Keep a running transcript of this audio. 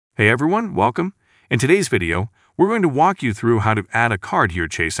Hey everyone, welcome. In today's video, we're going to walk you through how to add a card to your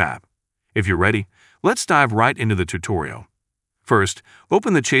Chase app. If you're ready, let's dive right into the tutorial. First,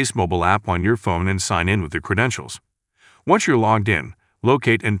 open the Chase mobile app on your phone and sign in with your credentials. Once you're logged in,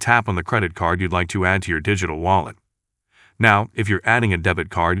 locate and tap on the credit card you'd like to add to your digital wallet. Now, if you're adding a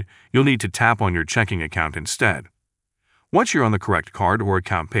debit card, you'll need to tap on your checking account instead. Once you're on the correct card or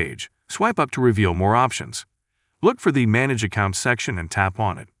account page, swipe up to reveal more options. Look for the Manage Accounts section and tap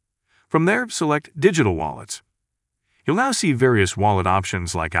on it. From there, select Digital Wallets. You'll now see various wallet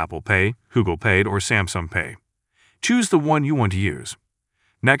options like Apple Pay, Google Pay, or Samsung Pay. Choose the one you want to use.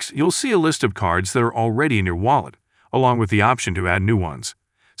 Next, you'll see a list of cards that are already in your wallet, along with the option to add new ones.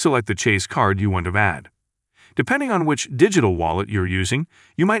 Select the Chase card you want to add. Depending on which digital wallet you're using,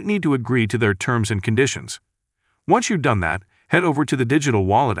 you might need to agree to their terms and conditions. Once you've done that, head over to the Digital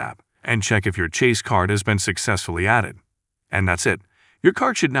Wallet app and check if your Chase card has been successfully added. And that's it. Your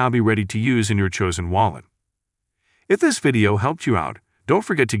card should now be ready to use in your chosen wallet. If this video helped you out, don't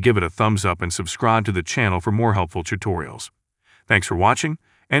forget to give it a thumbs up and subscribe to the channel for more helpful tutorials. Thanks for watching,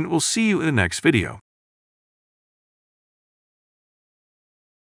 and we'll see you in the next video.